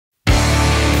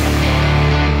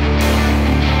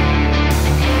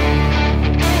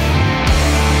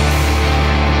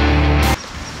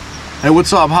Hey,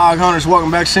 what's up, hog hunters? Welcome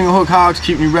back to Single Hook Hogs,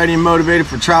 keeping you ready and motivated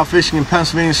for trout fishing in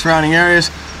Pennsylvania and surrounding areas.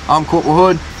 I'm Corporal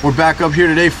Hood. We're back up here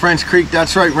today, French Creek.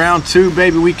 That's right, round two,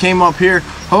 baby. We came up here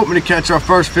hoping to catch our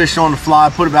first fish on the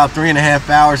fly. Put about 3.5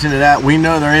 hours into that. We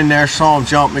know they're in there, saw them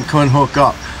jumping, couldn't hook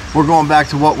up. We're going back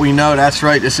to what we know. That's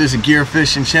right, this is a gear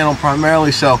fishing channel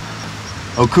primarily, so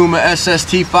Okuma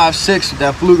SST 5.6 with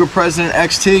that Pfluger President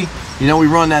XT. You know, we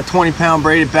run that 20-pound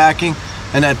braided backing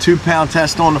and that 2-pound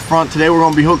test on the front. Today we're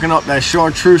going to be hooking up that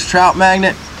chartreuse trout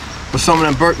magnet with some of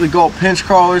them Berkeley Gulp pinch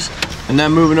crawlers and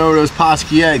then moving over those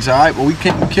Potski eggs. All right, but we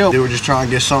can't kill. We're just trying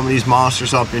to get some of these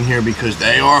monsters up in here because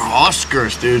they are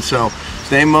huskers, dude. So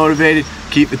stay motivated,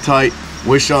 keep it tight,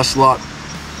 wish us luck.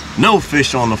 No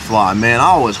fish on the fly, man.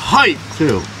 I was hyped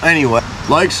too. Anyway,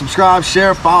 like, subscribe,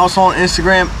 share, follow us on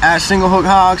Instagram at Single Hook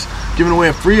Hogs. Giving away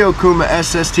a free Okuma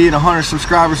SST and 100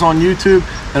 subscribers on YouTube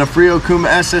and a free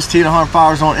Okuma SST and 100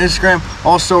 followers on Instagram.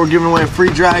 Also, we're giving away a free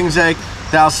Dragon's Egg,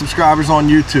 1,000 subscribers on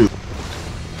YouTube.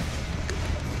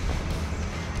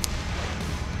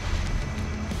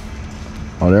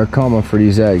 Oh, they're coming for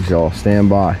these eggs, y'all. Stand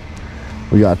by.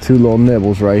 We got 2 little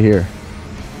nibbles right here.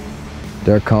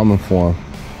 They're coming for them.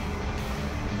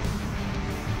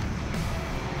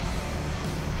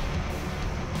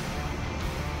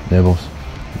 Nibbles.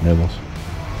 Nibbles.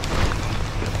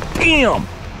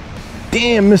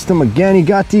 Damn, missed him again. He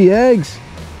got the eggs.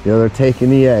 Yeah, they're taking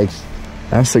the eggs.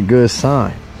 That's a good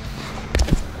sign.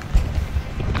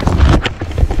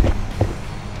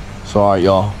 So, all right,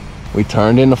 y'all, we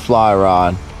turned in the fly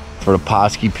rod for the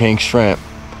Potski pink shrimp,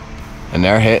 and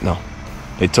they're hitting them.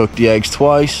 They took the eggs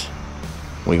twice.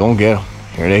 We gonna get them.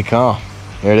 Here they come.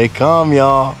 Here they come,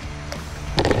 y'all.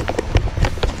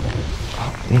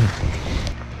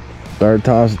 Third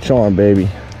time's the charm, baby,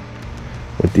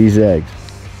 with these eggs.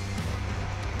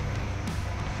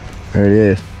 There it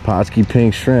is, Potski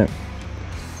pink shrimp.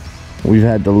 We've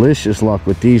had delicious luck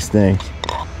with these things.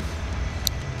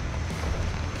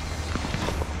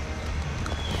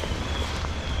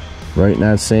 Right in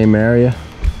that same area,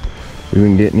 we've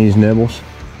been getting these nibbles.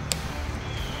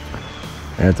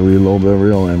 After we do a little bit of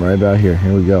reeling right about here.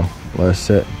 Here we go. Let it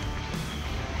sit.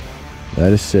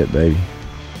 Let it sit, baby.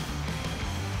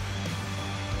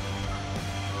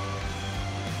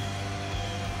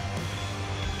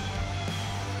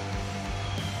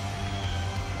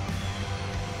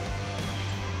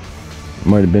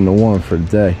 Might have been the one for the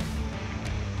day.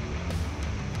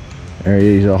 There he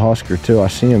is, a Husker too. I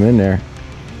see him in there.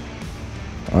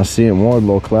 I see him more, a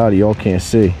little cloudy, y'all can't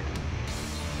see.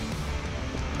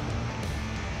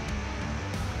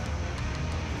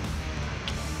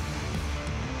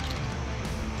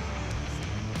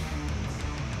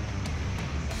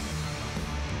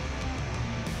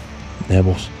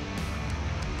 Nibbles.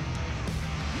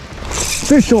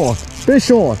 Fish on,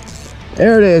 fish on.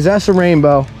 There it is, that's a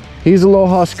rainbow. He's a little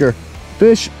Husker.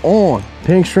 Fish on.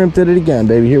 Pink shrimp did it again,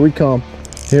 baby. Here we come.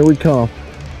 Here we come.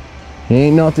 He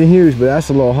ain't nothing huge, but that's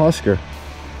a little Husker.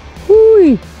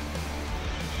 Whoo-wee.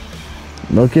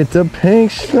 Look at the pink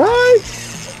stripe.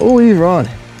 Oh, he's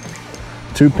running.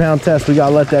 2-pound test. We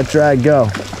gotta let that drag go.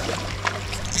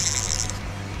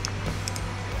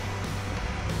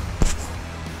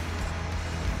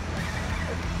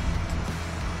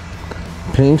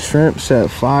 Pink shrimp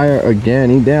set fire again.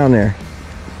 He down there.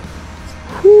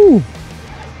 Whew.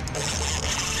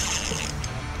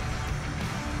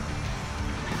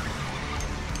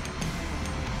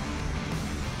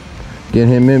 Get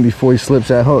him in before he slips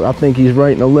that hook. I think he's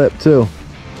right in the lip too.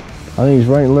 I think he's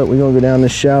right in the lip. We're gonna go down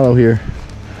this shallow here.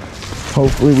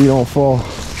 Hopefully we don't fall.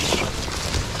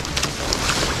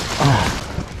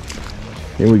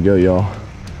 Here we go, y'all.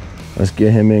 Let's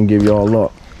get him in, give y'all a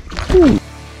look. Whew.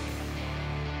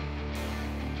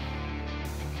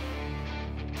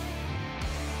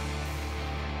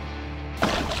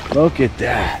 Look at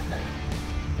that.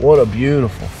 What a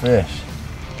beautiful fish.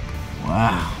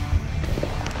 Wow.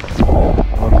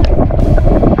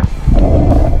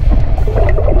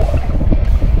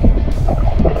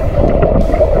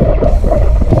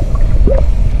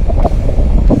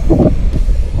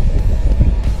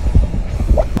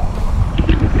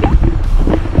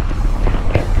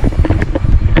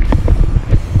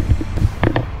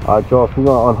 All right, y'all, we're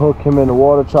gonna unhook him in the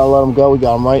water, try to let him go. We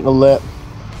got him right in the lip.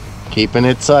 Keeping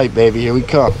it tight, baby. Here we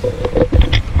come.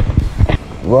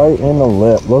 Right in the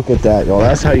lip. Look at that, y'all.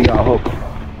 That's how you got hooked.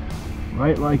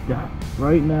 Right like that.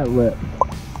 Right in that lip.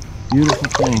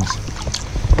 Beautiful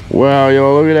things. Wow,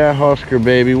 y'all. Look at that Husker,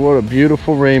 baby. What a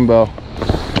beautiful rainbow.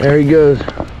 There he goes.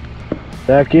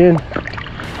 Back in.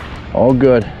 All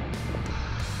good.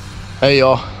 Hey,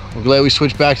 y'all. I'm glad we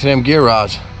switched back to them gear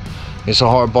rods. It's a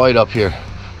hard bite up here.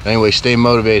 Anyway, stay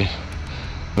motivated.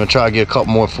 I'm gonna try to get a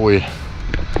couple more for you.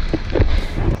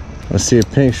 Let's see if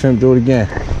pink shrimp do it again.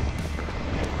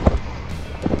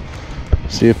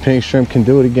 See if pink shrimp can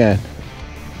do it again.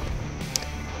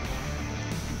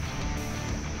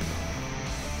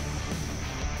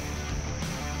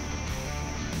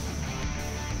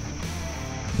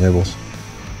 Nibbles.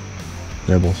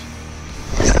 Nibbles.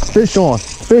 Fish on.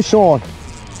 Fish on.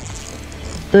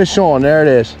 Fish on. There it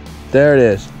is. There it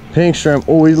is. Pink shrimp.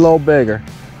 Oh, he's a little bigger.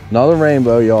 Another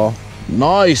rainbow, y'all.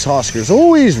 Nice, Huskers.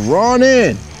 Oh, he's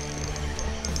running.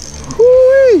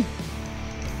 Whoo-wee.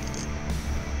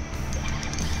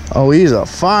 Oh, he's a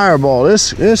fireball.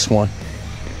 This one.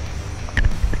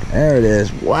 There it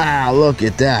is. Wow, look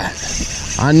at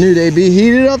that. I knew they'd be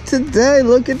heated up today.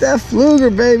 Look at that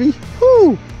Pfluger, baby.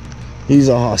 Whoo. He's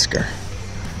a Husker.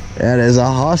 That is a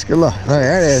Husker. Look,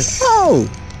 there it is. Oh!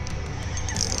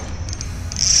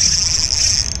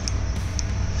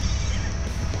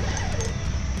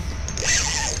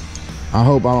 I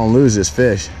hope I don't lose this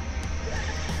fish.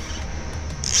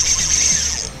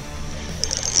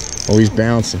 Oh, he's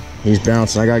bouncing. He's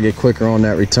bouncing. I gotta get quicker on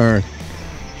that return.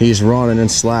 He's running and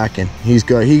slacking. He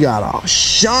got a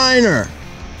shiner.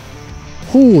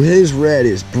 Ooh, his red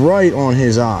is bright on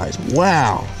his eyes.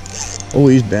 Wow. Oh,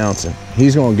 he's bouncing.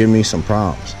 He's gonna give me some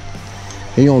problems.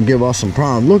 He's gonna give us some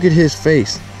problems. Look at his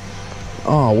face.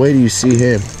 Oh, wait till you see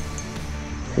him.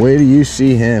 Wait till you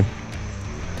see him.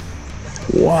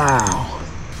 Wow.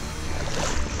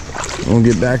 I'm gonna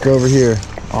get back over here.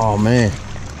 Oh, man.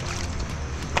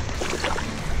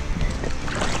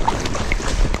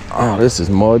 Oh, this is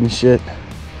mud and shit.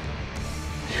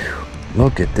 Whew.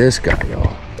 Look at this guy,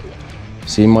 y'all.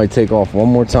 See, he might take off one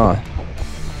more time.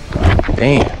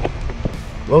 Damn.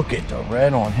 Look at the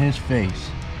red on his face.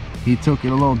 He took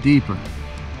it a little deeper.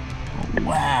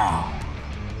 Wow.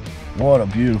 What a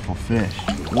beautiful fish.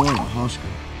 What a Husker.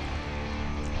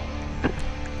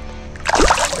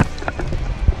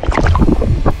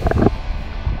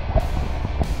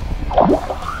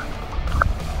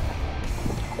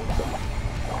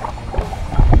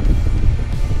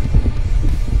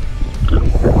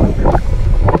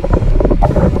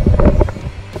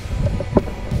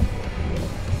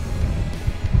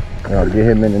 I'll get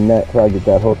him in the net, try to get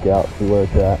that hook out, see where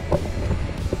it's at.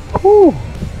 Whew.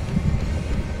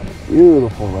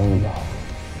 Beautiful rainbow.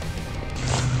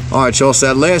 All right, y'all, so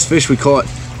that last fish we caught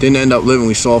didn't end up living.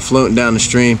 We saw it floating down the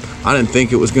stream. I didn't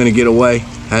think it was gonna get away.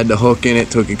 Had the hook in it,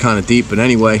 took it kind of deep, but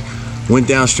anyway, went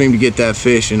downstream to get that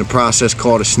fish. In the process,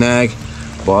 caught a snag.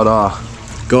 But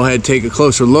go ahead and take a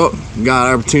closer look. Got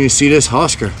an opportunity to see this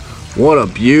Husker. What a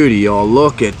beauty, y'all.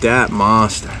 Look at that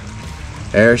monster.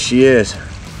 There she is.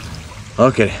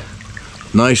 Look at it.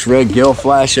 Nice red gill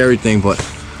flash, everything, but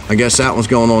I guess that one's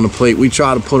going on the plate. We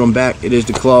try to put them back. It is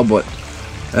the club, but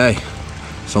hey,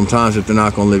 sometimes if they're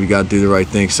not going to live, you got to do the right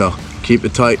thing, so keep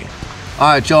it tight.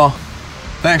 All right, y'all.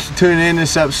 Thanks for tuning in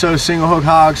this episode of Single Hook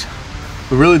Hogs.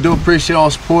 We really do appreciate all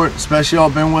the support, especially y'all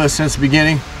been with us since the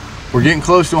beginning. We're getting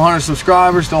close to 100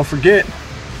 subscribers. Don't forget,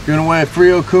 giving away a free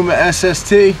Okuma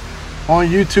SST on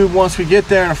YouTube once we get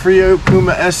there, and a free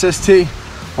Okuma SST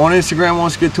on Instagram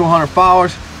once we get to 100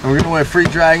 followers, and we're giving away a free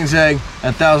Dragon's Egg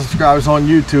and 1,000 subscribers on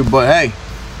YouTube. But hey,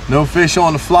 no fish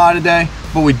on the fly today,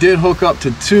 but we did hook up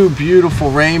to 2 beautiful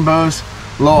rainbows,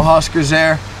 little Huskers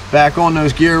there, back on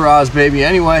those gear rods, baby.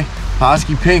 Anyway,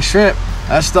 Husky pink shrimp,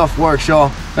 that stuff works,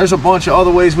 y'all. There's a bunch of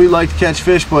other ways we like to catch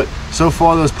fish, but so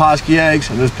far those Posky eggs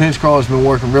and those pinch crawlers have been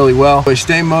working really well. But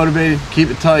stay motivated, keep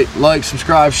it tight, like,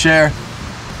 subscribe, share.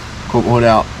 Corporal Hood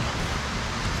out.